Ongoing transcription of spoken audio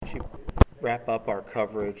wrap up our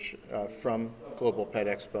coverage from Global Pet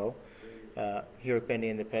Expo. Here at Bendy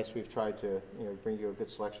and the Pets, we've tried to bring you a good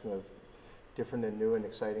selection of different and new and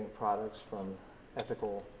exciting products from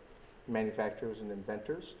ethical manufacturers and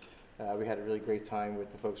inventors. We had a really great time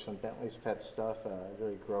with the folks from Bentley's Pet Stuff, a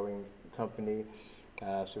really growing company.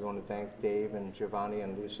 So we want to thank Dave and Giovanni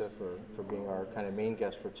and Lisa for being our kind of main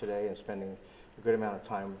guests for today and spending a good amount of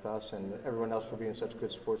time with us, and everyone else for being such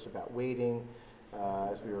good sports about waiting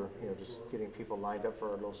as we were just getting people lined up for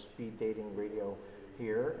our little speed dating radio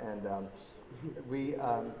here. And we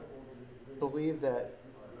believe that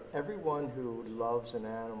everyone who loves an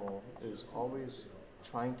animal is always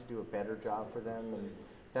trying to do a better job for them, and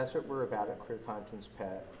that's what we're about at Clear Conscience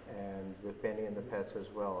Pet and with Bendy and the Pets as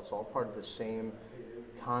well. It's all part of the same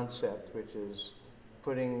concept, which is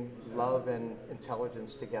putting love and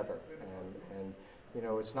intelligence together. And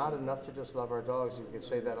it's not enough to just love our dogs. You could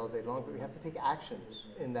say that all day long, but we have to take actions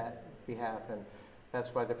in that behalf. And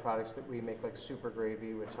that's why the products that we make, like Super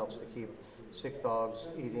Gravy, which helps to keep sick dogs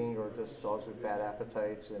eating, or just dogs with bad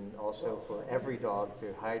appetites, and also for every dog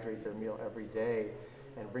to hydrate their meal every day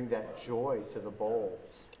and bring that joy to the bowl.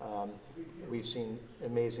 We've seen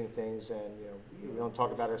amazing things, and we don't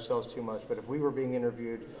talk about ourselves too much, but if we were being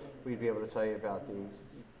interviewed, we'd be able to tell you about the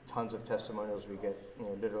tons of testimonials we get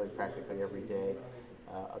literally practically every day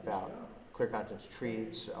about Clear Conscience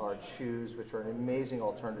treats, our chews, which are an amazing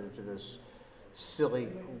alternative to this silly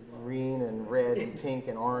green and red and pink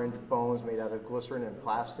and orange bones made out of glycerin and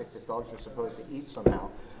plastic that dogs are supposed to eat somehow.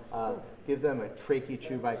 Give them a Trachea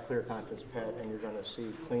Chew by Clear Conscience Pet, and you're going to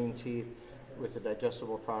see clean teeth with a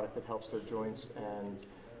digestible product that helps their joints and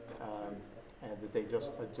that they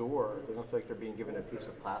just adore. They don't feel like they're being given a piece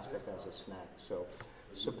of plastic as a snack. So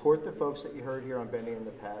support the folks that you heard here on Bendy and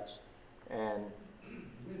the Pets, and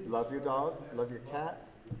love your dog, love your cat,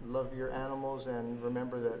 love your animals, and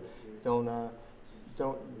remember that don't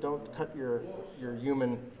cut your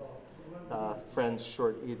human friends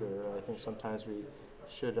short either. I think sometimes we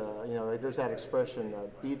should, there's that expression,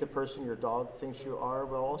 be the person your dog thinks you are.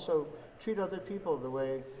 Well, also treat other people the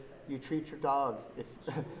way you treat your dog. If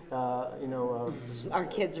our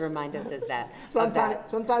kids remind us of that.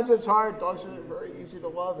 Sometimes it's hard. Dogs are very easy to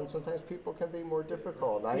love, and sometimes people can be more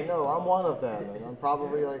difficult. I know I'm one of them, and I'm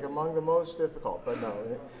probably like among the most difficult. But no,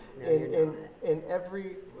 in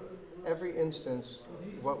every instance,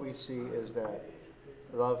 what we see is that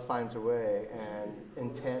love finds a way, and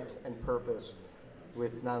intent and purpose,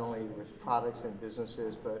 with not only with products and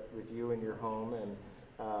businesses, but with you and your home. And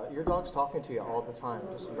your dog's talking to you all the time.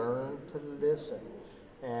 Just learn to listen.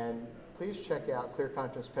 And please check out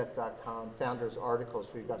clearconsciencepet.com, Founders Articles.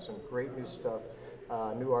 We've got some great new stuff.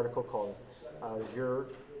 New article called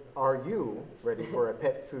Are You Ready for a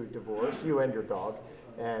Pet Food Divorce? You and your dog.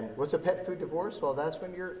 And what's a pet food divorce? Well, that's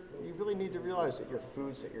when you really need to realize that your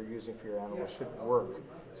foods that you're using for your animal should work.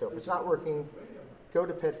 So if it's not working, go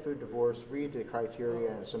to Pet Food Divorce, read the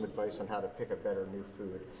criteria and some advice on how to pick a better new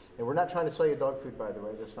food. And we're not trying to sell you dog food, by the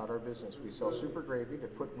way. That's not our business. We sell Super Gravy to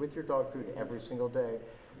put with your dog food every single day.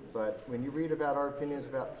 But when you read about our opinions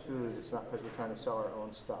about food, it's not because we're trying to sell our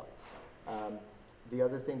own stuff. The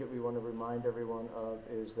other thing that we want to remind everyone of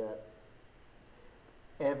is that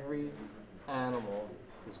every animal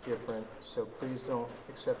is different, so please don't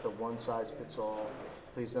accept a one-size-fits-all.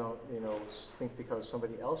 Please don't, think because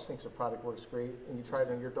somebody else thinks a product works great and you try it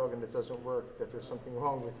on your dog and it doesn't work, that there's something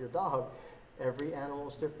wrong with your dog. Every animal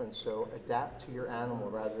is different, so adapt to your animal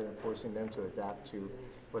rather than forcing them to adapt to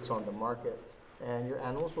what's on the market. And your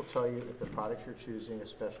animals will tell you if the products you're choosing,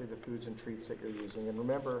 especially the foods and treats that you're using. And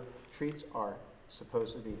remember, treats are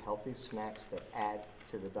supposed to be healthy snacks that add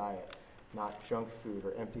to the diet, not junk food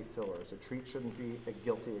or empty fillers. A treat shouldn't be a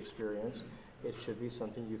guilty experience. It should be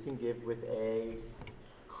something you can give with a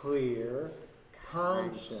clear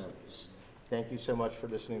conscience. Thank you so much for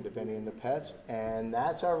listening to Bendy and the Pets. And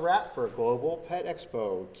that's our wrap for Global Pet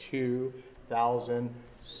Expo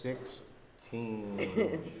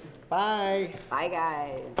 2016. Bye. Bye,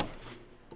 guys.